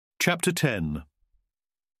Chapter 10.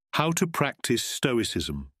 How to Practice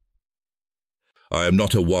Stoicism. I am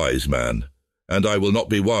not a wise man, and I will not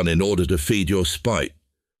be one in order to feed your spite.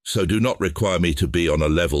 So do not require me to be on a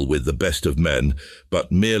level with the best of men,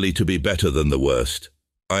 but merely to be better than the worst.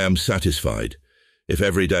 I am satisfied, if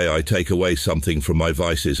every day I take away something from my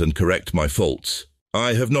vices and correct my faults.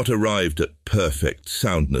 I have not arrived at perfect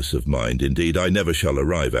soundness of mind, indeed I never shall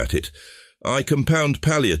arrive at it. I compound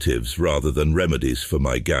palliatives rather than remedies for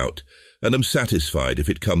my gout, and am satisfied if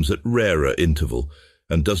it comes at rarer interval,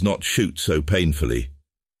 and does not shoot so painfully.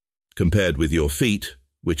 Compared with your feet,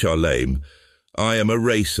 which are lame, I am a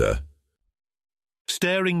racer.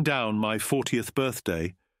 Staring down my 40th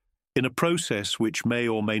birthday, in a process which may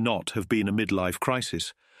or may not have been a midlife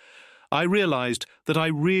crisis, I realized that I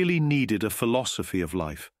really needed a philosophy of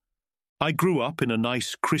life. I grew up in a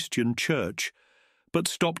nice Christian church, but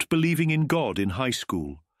stopped believing in God in high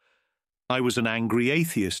school. I was an angry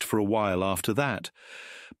atheist for a while after that,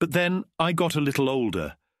 but then I got a little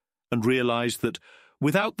older and realized that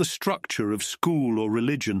without the structure of school or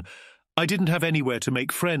religion, I didn't have anywhere to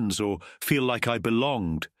make friends or feel like I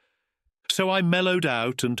belonged. So I mellowed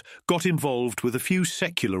out and got involved with a few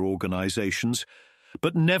secular organizations,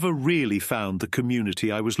 but never really found the community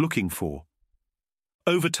I was looking for.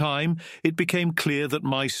 Over time, it became clear that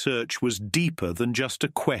my search was deeper than just a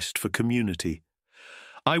quest for community.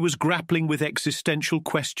 I was grappling with existential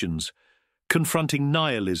questions, confronting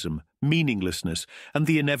nihilism, meaninglessness, and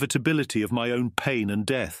the inevitability of my own pain and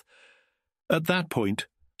death. At that point,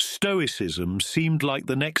 Stoicism seemed like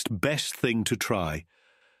the next best thing to try.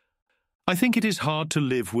 I think it is hard to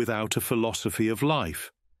live without a philosophy of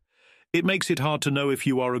life. It makes it hard to know if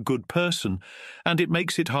you are a good person, and it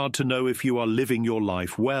makes it hard to know if you are living your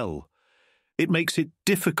life well. It makes it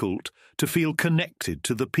difficult to feel connected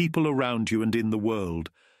to the people around you and in the world.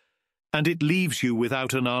 And it leaves you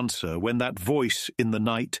without an answer when that voice in the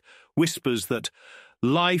night whispers that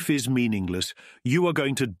life is meaningless, you are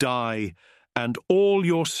going to die, and all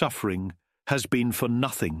your suffering has been for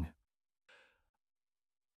nothing.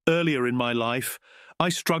 Earlier in my life, I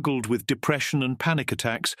struggled with depression and panic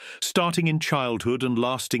attacks, starting in childhood and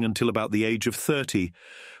lasting until about the age of 30,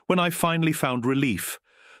 when I finally found relief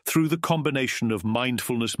through the combination of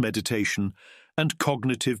mindfulness meditation and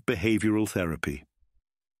cognitive behavioral therapy.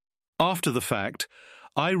 After the fact,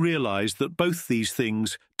 I realized that both these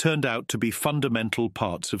things turned out to be fundamental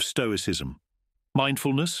parts of Stoicism.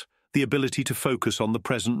 Mindfulness, the ability to focus on the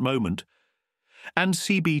present moment, and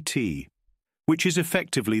CBT, which is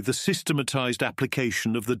effectively the systematized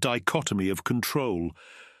application of the dichotomy of control,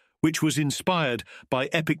 which was inspired by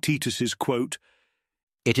Epictetus's quote,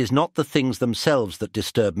 "It is not the things themselves that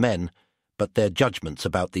disturb men, but their judgments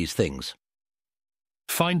about these things."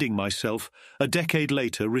 Finding myself, a decade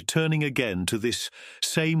later, returning again to this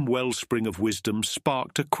same wellspring of wisdom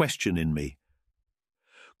sparked a question in me.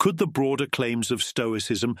 Could the broader claims of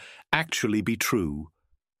Stoicism actually be true?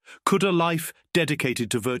 Could a life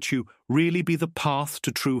dedicated to virtue really be the path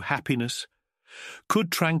to true happiness?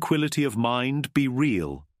 Could tranquility of mind be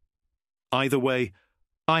real? Either way,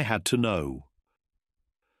 I had to know.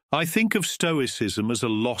 I think of Stoicism as a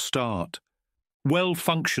lost art.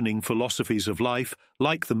 Well-functioning philosophies of life,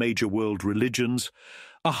 like the major world religions,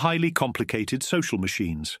 are highly complicated social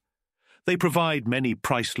machines. They provide many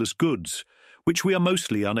priceless goods, which we are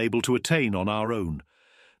mostly unable to attain on our own.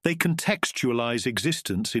 They contextualize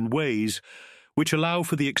existence in ways which allow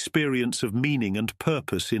for the experience of meaning and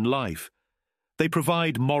purpose in life. They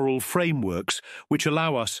provide moral frameworks which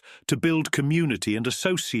allow us to build community and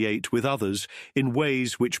associate with others in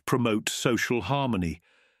ways which promote social harmony.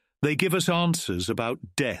 They give us answers about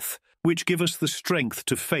death, which give us the strength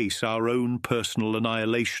to face our own personal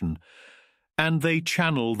annihilation. And they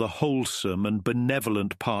channel the wholesome and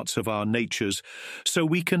benevolent parts of our natures so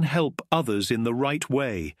we can help others in the right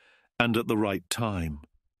way and at the right time.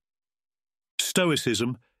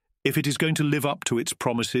 Stoicism, if it is going to live up to its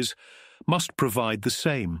promises, must provide the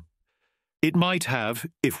same. It might have,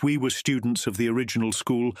 if we were students of the original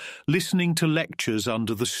school, listening to lectures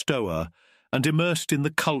under the Stoa and immersed in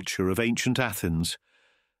the culture of ancient Athens.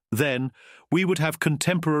 Then, we would have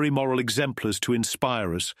contemporary moral exemplars to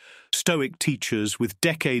inspire us, Stoic teachers with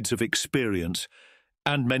decades of experience,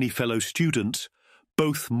 and many fellow students,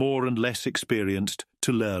 both more and less experienced,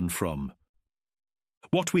 to learn from.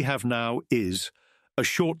 What we have now is a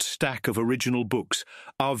short stack of original books,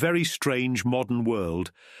 our very strange modern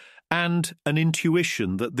world, and an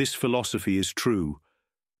intuition that this philosophy is true.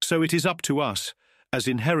 So it is up to us, as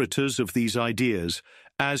inheritors of these ideas,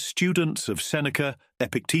 as students of Seneca,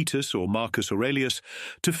 Epictetus, or Marcus Aurelius,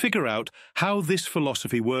 to figure out how this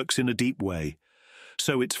philosophy works in a deep way,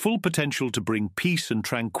 so its full potential to bring peace and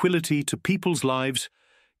tranquility to people's lives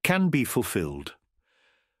can be fulfilled.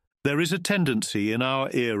 There is a tendency in our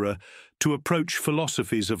era to approach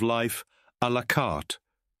philosophies of life à la carte.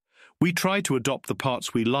 We try to adopt the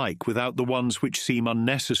parts we like without the ones which seem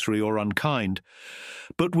unnecessary or unkind,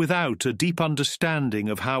 but without a deep understanding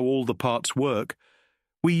of how all the parts work,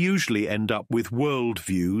 we usually end up with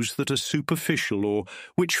worldviews that are superficial or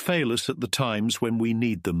which fail us at the times when we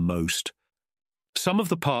need them most. Some of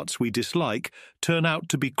the parts we dislike turn out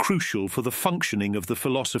to be crucial for the functioning of the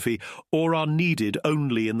philosophy or are needed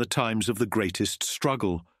only in the times of the greatest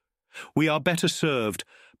struggle. We are better served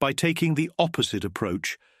by taking the opposite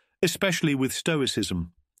approach, especially with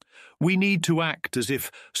Stoicism. We need to act as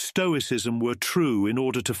if Stoicism were true in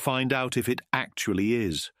order to find out if it actually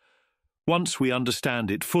is. Once we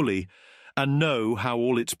understand it fully and know how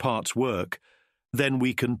all its parts work, then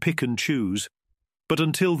we can pick and choose, but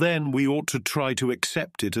until then we ought to try to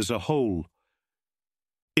accept it as a whole.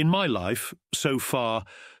 In my life, so far,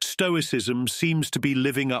 Stoicism seems to be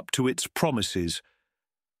living up to its promises.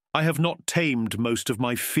 I have not tamed most of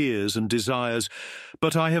my fears and desires,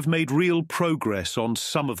 but I have made real progress on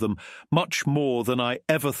some of them, much more than I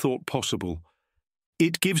ever thought possible.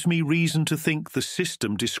 It gives me reason to think the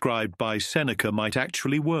system described by Seneca might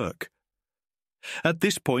actually work. At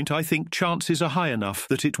this point, I think chances are high enough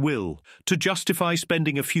that it will, to justify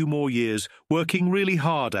spending a few more years working really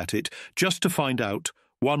hard at it just to find out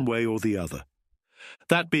one way or the other.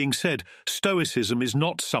 That being said, Stoicism is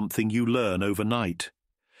not something you learn overnight.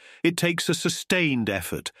 It takes a sustained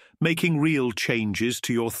effort, making real changes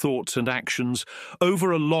to your thoughts and actions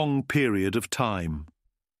over a long period of time.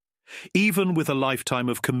 Even with a lifetime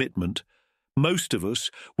of commitment, most of us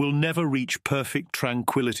will never reach perfect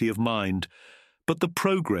tranquility of mind, but the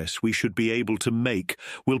progress we should be able to make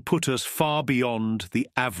will put us far beyond the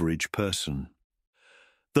average person.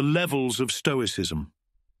 The levels of Stoicism.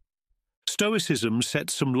 Stoicism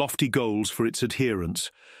sets some lofty goals for its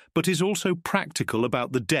adherents, but is also practical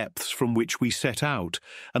about the depths from which we set out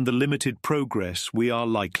and the limited progress we are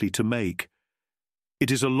likely to make.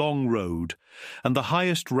 It is a long road, and the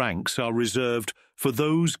highest ranks are reserved for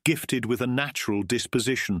those gifted with a natural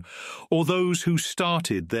disposition, or those who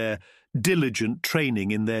started their diligent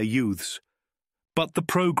training in their youths. But the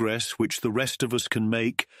progress which the rest of us can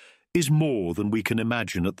make is more than we can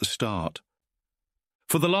imagine at the start.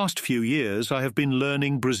 For the last few years, I have been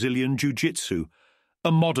learning Brazilian Jiu-Jitsu,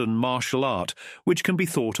 a modern martial art which can be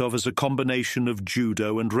thought of as a combination of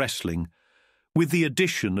judo and wrestling, with the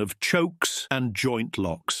addition of chokes and joint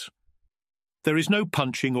locks. There is no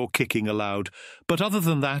punching or kicking allowed, but other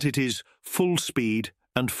than that it is full speed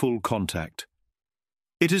and full contact.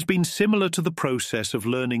 It has been similar to the process of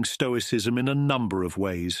learning Stoicism in a number of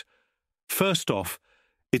ways. First off,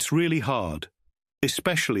 it's really hard,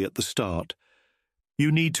 especially at the start.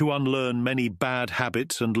 You need to unlearn many bad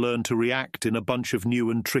habits and learn to react in a bunch of new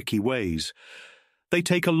and tricky ways. They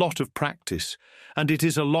take a lot of practice, and it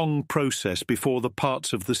is a long process before the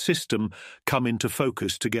parts of the system come into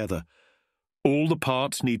focus together. All the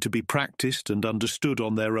parts need to be practiced and understood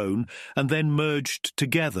on their own, and then merged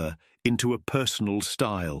together into a personal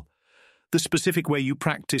style, the specific way you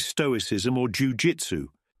practice Stoicism or Jiu-Jitsu.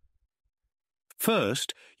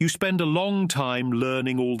 First, you spend a long time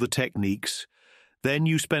learning all the techniques. Then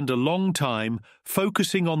you spend a long time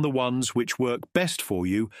focusing on the ones which work best for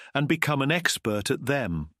you and become an expert at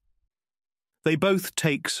them. They both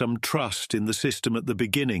take some trust in the system at the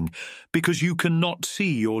beginning, because you cannot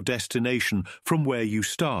see your destination from where you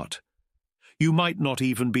start. You might not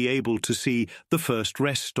even be able to see the first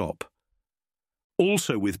rest stop.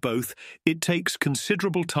 Also with both, it takes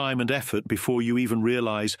considerable time and effort before you even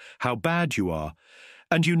realize how bad you are,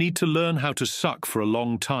 and you need to learn how to suck for a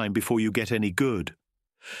long time before you get any good.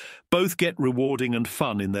 Both get rewarding and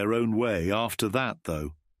fun in their own way after that,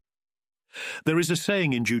 though. There is a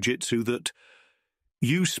saying in Jiu-Jitsu that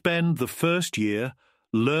you spend the first year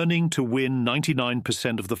learning to win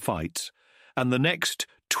 99% of the fights, and the next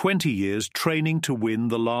 20 years training to win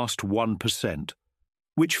the last 1%,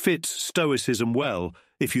 which fits Stoicism well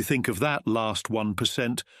if you think of that last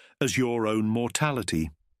 1% as your own mortality.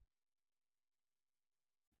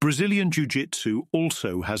 Brazilian Jiu-Jitsu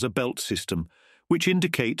also has a belt system, which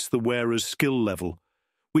indicates the wearer's skill level,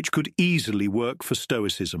 which could easily work for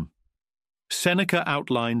Stoicism. Seneca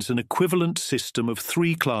outlines an equivalent system of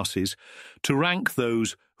 3 classes to rank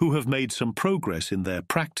those who have made some progress in their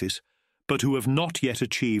practice, but who have not yet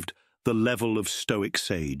achieved the level of Stoic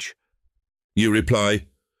sage. You reply,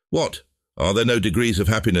 "What? Are there no degrees of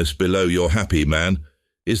happiness below your happy man?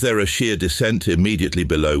 Is there a sheer descent immediately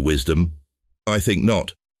below wisdom? I think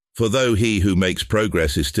not. For though he who makes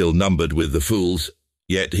progress is still numbered with the fools,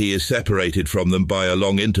 yet he is separated from them by a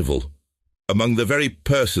long interval. Among the very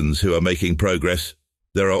persons who are making progress,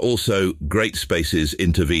 there are also great spaces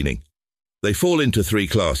intervening. They fall into three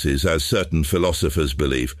classes, as certain philosophers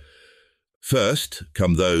believe. First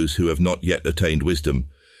come those who have not yet attained wisdom,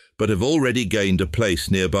 but have already gained a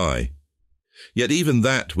place nearby. Yet even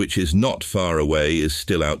that which is not far away is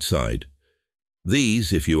still outside.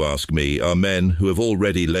 These, if you ask me, are men who have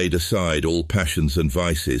already laid aside all passions and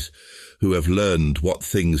vices, who have learned what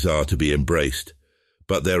things are to be embraced,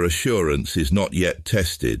 but their assurance is not yet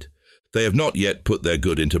tested. They have not yet put their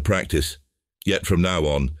good into practice, yet from now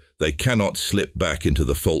on they cannot slip back into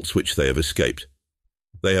the faults which they have escaped.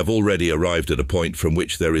 They have already arrived at a point from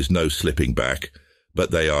which there is no slipping back,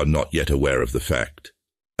 but they are not yet aware of the fact.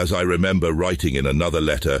 As I remember writing in another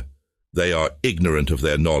letter, they are ignorant of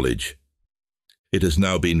their knowledge. It has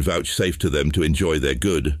now been vouchsafed to them to enjoy their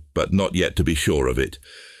good, but not yet to be sure of it.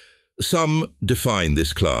 Some define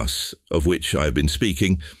this class, of which I have been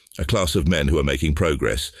speaking, a class of men who are making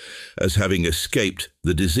progress, as having escaped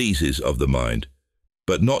the diseases of the mind,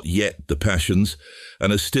 but not yet the passions,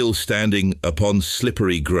 and as still standing upon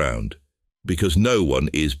slippery ground, because no one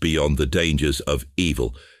is beyond the dangers of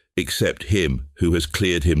evil, except him who has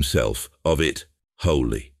cleared himself of it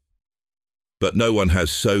wholly. But no one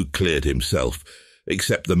has so cleared himself,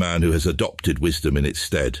 except the man who has adopted wisdom in its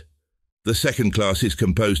stead. The second class is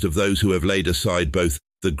composed of those who have laid aside both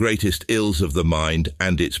the greatest ills of the mind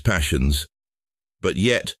and its passions, but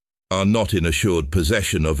yet are not in assured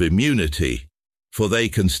possession of immunity, for they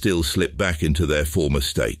can still slip back into their former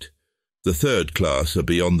state. The third class are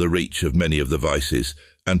beyond the reach of many of the vices,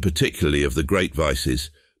 and particularly of the great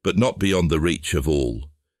vices, but not beyond the reach of all.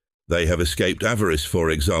 They have escaped avarice,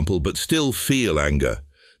 for example, but still feel anger.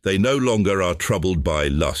 They no longer are troubled by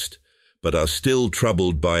lust, but are still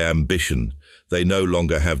troubled by ambition. They no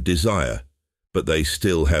longer have desire, but they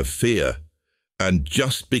still have fear. And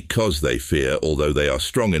just because they fear, although they are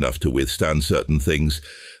strong enough to withstand certain things,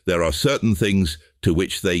 there are certain things to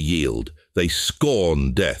which they yield. They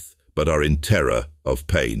scorn death, but are in terror of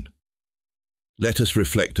pain. Let us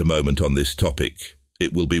reflect a moment on this topic.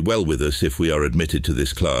 It will be well with us if we are admitted to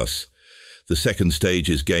this class. The second stage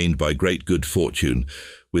is gained by great good fortune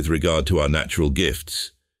with regard to our natural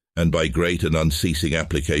gifts, and by great and unceasing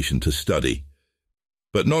application to study.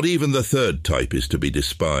 But not even the third type is to be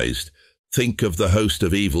despised. Think of the host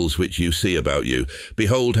of evils which you see about you.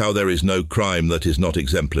 Behold how there is no crime that is not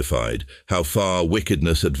exemplified, how far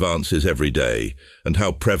wickedness advances every day, and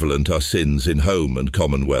how prevalent are sins in home and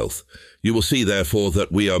commonwealth. You will see, therefore,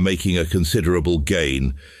 that we are making a considerable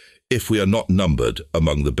gain, if we are not numbered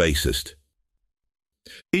among the basest.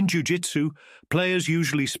 In jiu-jitsu, players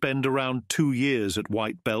usually spend around 2 years at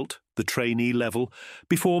white belt, the trainee level,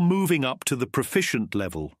 before moving up to the proficient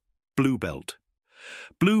level, blue belt.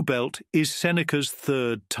 Blue belt is Seneca's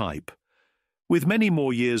third type. With many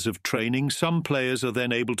more years of training, some players are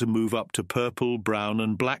then able to move up to purple, brown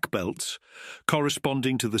and black belts,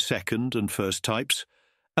 corresponding to the second and first types,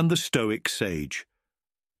 and the Stoic sage.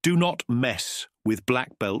 Do not mess with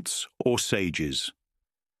black belts or sages.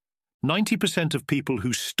 90% of people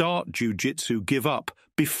who start jiu-jitsu give up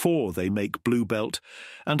before they make blue belt,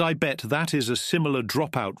 and I bet that is a similar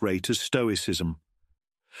dropout rate as Stoicism.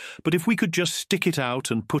 But if we could just stick it out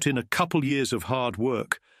and put in a couple years of hard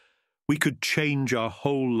work, we could change our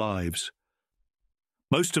whole lives.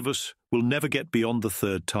 Most of us will never get beyond the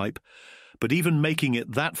third type, but even making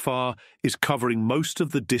it that far is covering most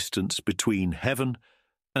of the distance between heaven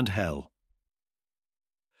and hell.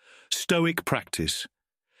 Stoic practice.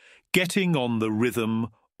 Getting on the rhythm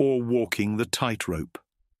or walking the tightrope.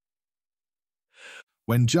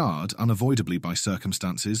 When jarred unavoidably by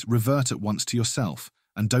circumstances, revert at once to yourself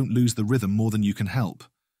and don't lose the rhythm more than you can help.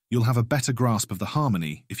 You'll have a better grasp of the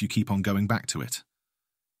harmony if you keep on going back to it.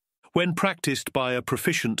 When practiced by a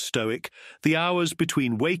proficient Stoic, the hours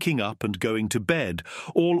between waking up and going to bed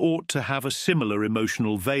all ought to have a similar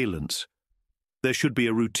emotional valence. There should be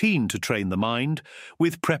a routine to train the mind,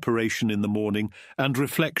 with preparation in the morning and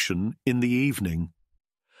reflection in the evening.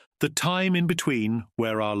 The time in between,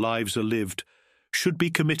 where our lives are lived, should be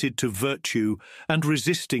committed to virtue and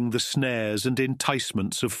resisting the snares and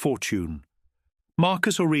enticements of fortune.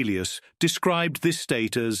 Marcus Aurelius described this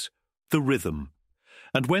state as the rhythm.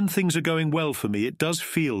 And when things are going well for me, it does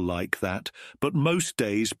feel like that, but most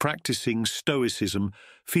days practicing Stoicism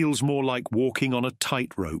feels more like walking on a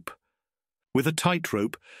tightrope. With a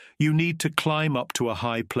tightrope, you need to climb up to a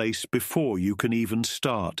high place before you can even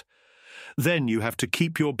start. Then you have to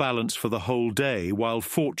keep your balance for the whole day while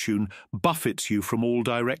fortune buffets you from all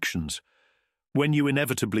directions. When you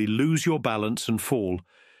inevitably lose your balance and fall,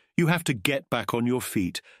 you have to get back on your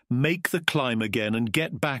feet, make the climb again and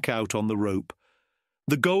get back out on the rope.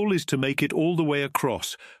 The goal is to make it all the way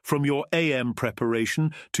across, from your AM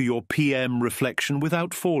preparation to your PM reflection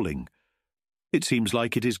without falling. It seems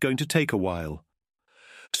like it is going to take a while.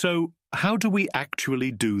 So, how do we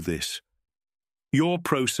actually do this? Your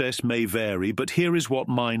process may vary, but here is what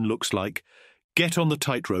mine looks like. Get on the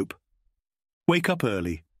tightrope. Wake up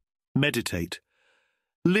early. Meditate.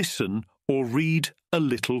 Listen or read a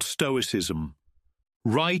little Stoicism.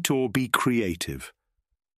 Write or be creative.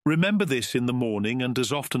 Remember this in the morning and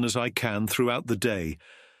as often as I can throughout the day.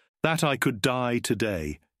 That I could die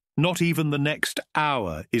today. Not even the next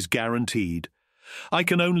hour is guaranteed. I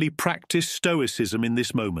can only practice Stoicism in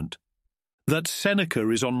this moment. That Seneca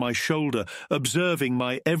is on my shoulder, observing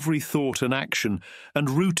my every thought and action and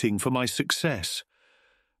rooting for my success.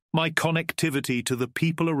 My connectivity to the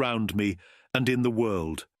people around me and in the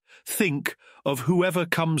world. Think of whoever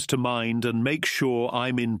comes to mind and make sure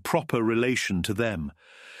I'm in proper relation to them,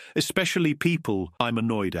 especially people I'm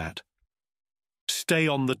annoyed at. Stay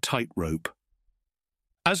on the tightrope.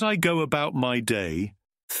 As I go about my day,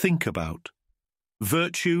 think about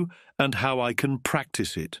virtue and how I can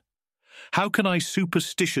practice it. How can I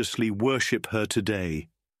superstitiously worship her today?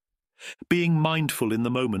 Being mindful in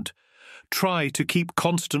the moment, try to keep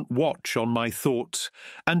constant watch on my thoughts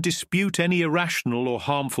and dispute any irrational or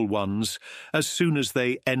harmful ones as soon as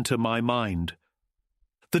they enter my mind.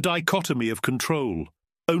 The dichotomy of control,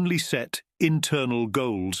 only set internal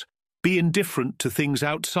goals, be indifferent to things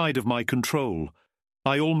outside of my control.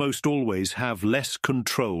 I almost always have less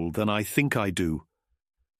control than I think I do.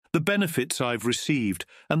 The benefits I've received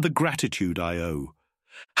and the gratitude I owe.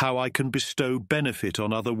 How I can bestow benefit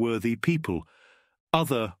on other worthy people,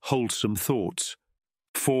 other wholesome thoughts.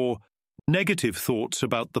 4. Negative thoughts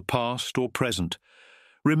about the past or present.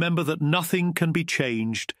 Remember that nothing can be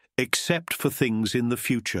changed except for things in the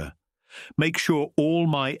future. Make sure all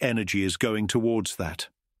my energy is going towards that.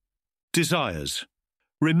 Desires.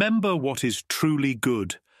 Remember what is truly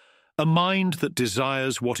good, a mind that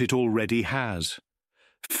desires what it already has.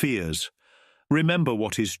 Fears. Remember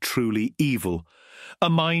what is truly evil, a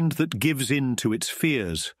mind that gives in to its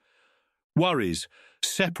fears. Worries.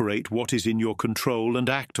 Separate what is in your control and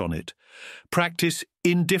act on it. Practice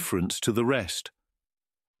indifference to the rest.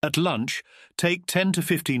 At lunch, take 10 to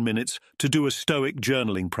 15 minutes to do a Stoic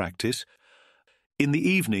journaling practice. In the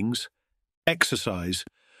evenings, exercise.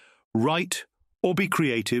 Write or be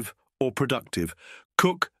creative or productive.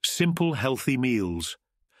 Cook simple, healthy meals.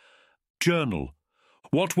 Journal.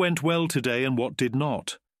 What went well today and what did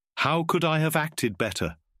not? How could I have acted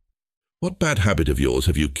better? What bad habit of yours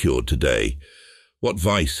have you cured today? What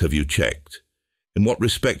vice have you checked? In what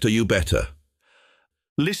respect are you better?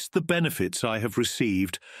 List the benefits I have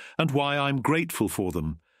received and why I'm grateful for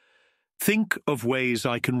them. Think of ways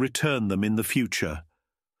I can return them in the future.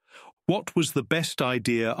 What was the best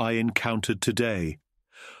idea I encountered today?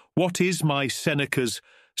 What is my Seneca's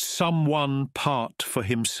someone part for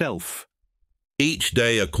himself? Each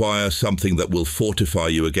day acquire something that will fortify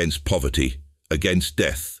you against poverty, against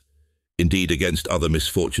death, indeed against other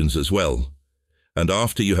misfortunes as well. And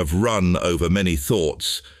after you have run over many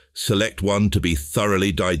thoughts, select one to be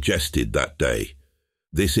thoroughly digested that day.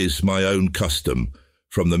 This is my own custom.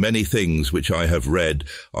 From the many things which I have read,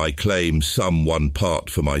 I claim some one part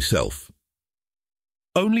for myself.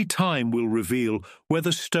 Only time will reveal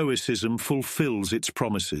whether Stoicism fulfills its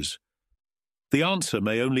promises. The answer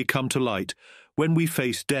may only come to light when we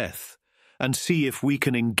face death and see if we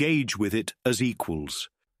can engage with it as equals.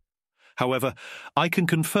 However, I can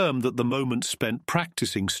confirm that the moments spent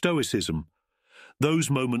practicing Stoicism, those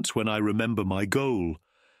moments when I remember my goal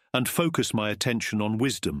and focus my attention on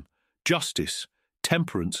wisdom, justice,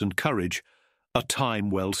 temperance and courage, are time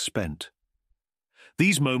well spent.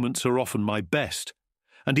 These moments are often my best,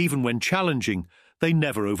 and even when challenging, they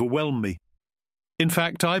never overwhelm me. In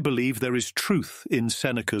fact, I believe there is truth in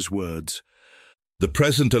Seneca's words. The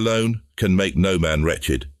present alone can make no man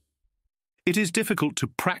wretched. It is difficult to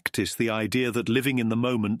practice the idea that living in the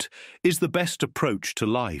moment is the best approach to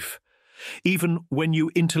life, even when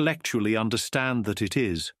you intellectually understand that it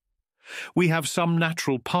is. We have some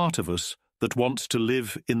natural part of us that wants to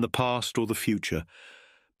live in the past or the future,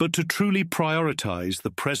 but to truly prioritize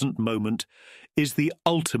the present moment is the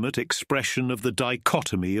ultimate expression of the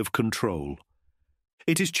dichotomy of control.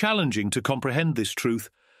 It is challenging to comprehend this truth,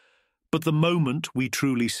 but the moment we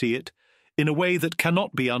truly see it, in a way that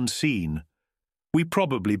cannot be unseen, we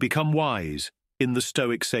probably become wise, in the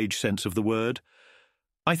Stoic sage sense of the word.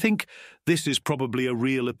 I think this is probably a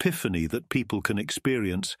real epiphany that people can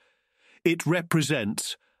experience. It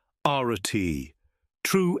represents arati,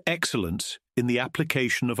 true excellence in the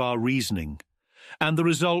application of our reasoning, and the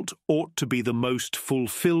result ought to be the most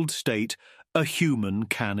fulfilled state a human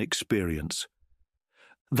can experience.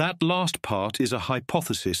 That last part is a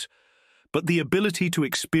hypothesis, but the ability to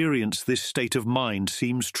experience this state of mind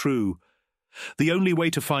seems true. The only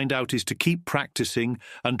way to find out is to keep practicing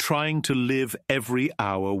and trying to live every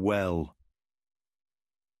hour well.